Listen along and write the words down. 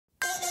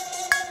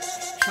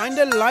Shine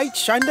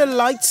the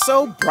light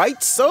so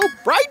bright,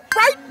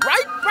 bright,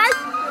 bright.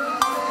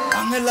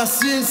 Dame la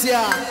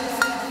ciencia.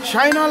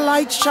 Shine a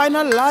light, shine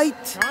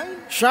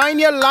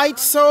your light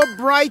so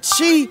bright.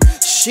 She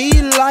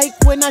like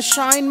when I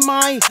shine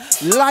my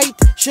light.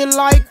 She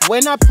like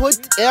when I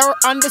put air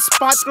on the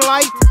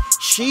spotlight.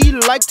 She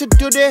like to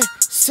do the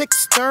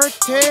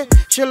 6:30.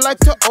 She like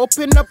to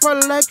open up her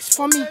legs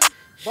for me.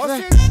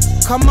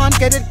 Come on,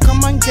 get it.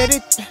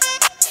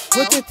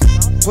 Put it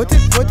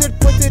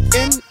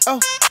in. Oh,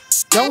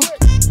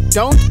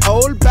 don't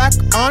hold back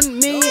on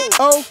me.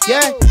 Oh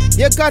yeah,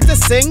 you got to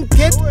sink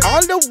it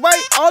all the way.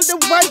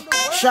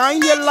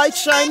 Shine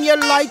your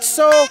light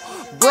so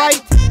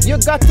bright. You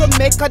got to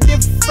make a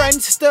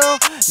difference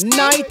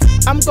tonight.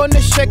 I'm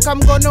gonna shake, I'm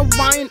gonna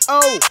whine.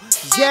 Oh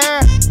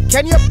yeah,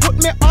 can you put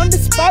me on the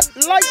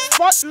spotlight?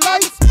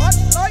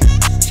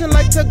 She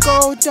like to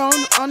go down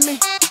on me.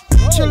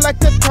 She like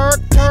to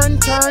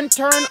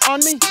turn on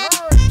me.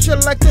 She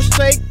like to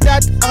shake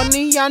that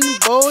onion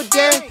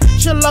booty.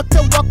 She like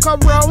to walk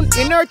around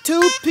in her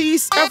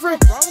two-piece every.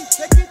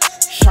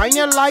 Shine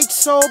your light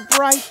so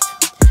bright.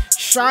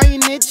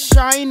 Shine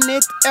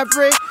it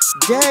every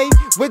day.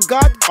 We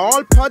got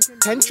all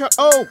potential.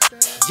 Oh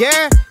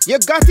yeah, you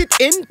got it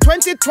in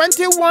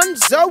 2021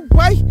 Zoe.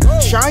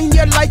 Shine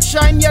your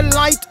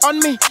light on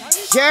me.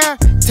 Yeah,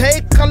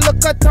 take a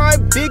look at my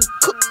big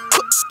cook.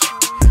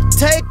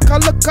 Take a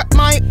look at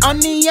my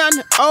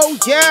onion. Oh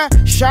yeah,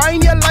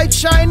 shine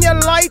your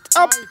light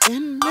up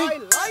in me.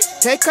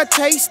 Take a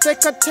taste,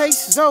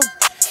 Zoe.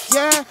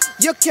 Yeah,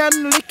 you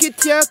can lick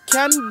it, you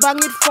can bang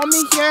it for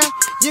me, yeah.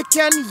 You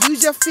can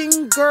use your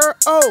finger,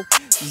 oh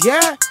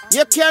yeah.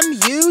 You can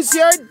use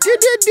your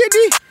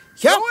diddy.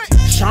 Yeah,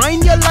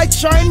 shine your light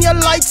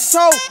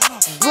so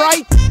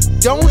bright.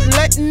 Don't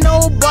let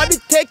nobody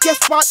take your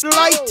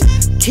spotlight.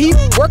 Keep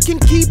working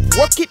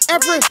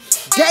every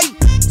day.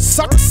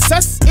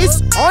 Success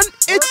is on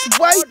its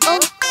way.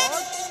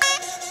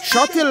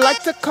 Shorty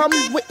like to come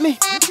with me.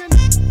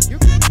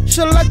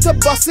 She like to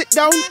bust it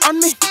down on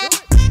me.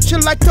 She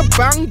like to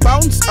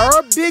bounce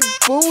her big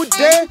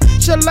booty.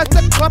 She like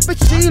to clap it,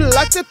 she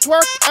like to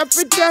twerk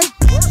every day.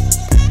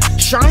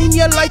 Shine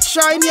your light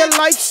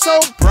so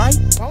bright.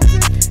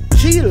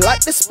 She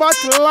like the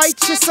spotlight.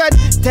 She said,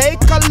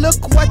 take a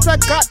look what I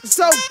got.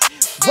 So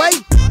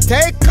wait,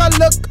 take a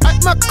look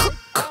at my cook.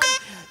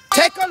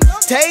 Take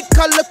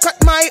a look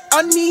at my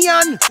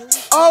onion.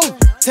 Oh,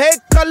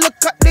 take a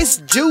look at this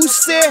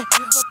juicy.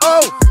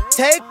 Oh,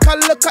 take a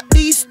look at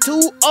these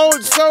two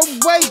old. So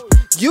wait,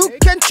 you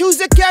can choose,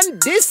 you can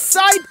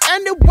decide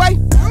anyway.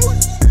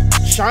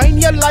 Shine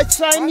your light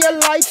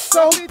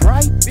so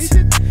bright.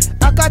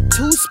 I got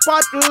two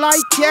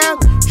spotlights, yeah.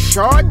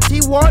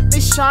 Shorty want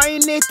me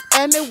shine it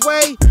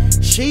anyway.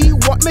 She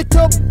want me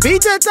to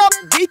beat it up.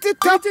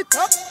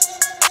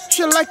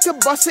 She like to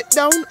bust it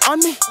down on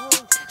me.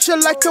 She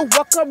like to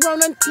walk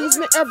around and tease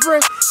me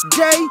every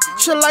day.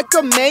 She like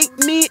to make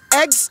me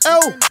XO.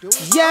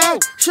 Yeah,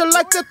 she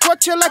like to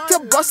touch, she like to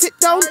bust it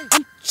down.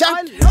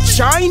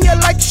 Shine your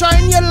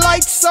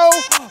light so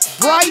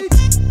bright.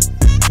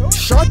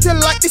 Shorty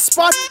like the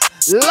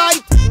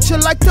spotlight. She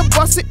like to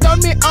bust it down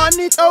me on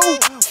it. Oh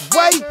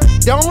wait,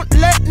 don't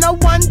let no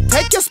one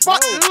take your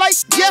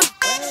spotlight. Yeah,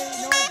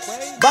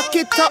 back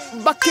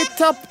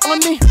it up on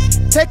me.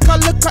 Take a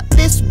look at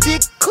this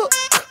big cook.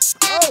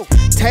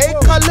 Take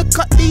a look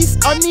at these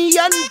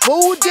onion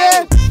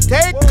booty.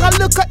 Take a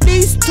look at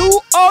these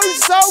two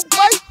also.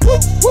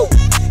 Woo.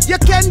 You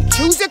can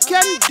choose, you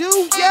can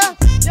do, yeah.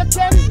 You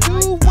can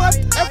do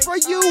whatever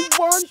you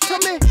want to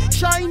me.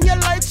 Shine your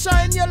light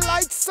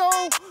so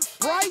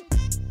bright.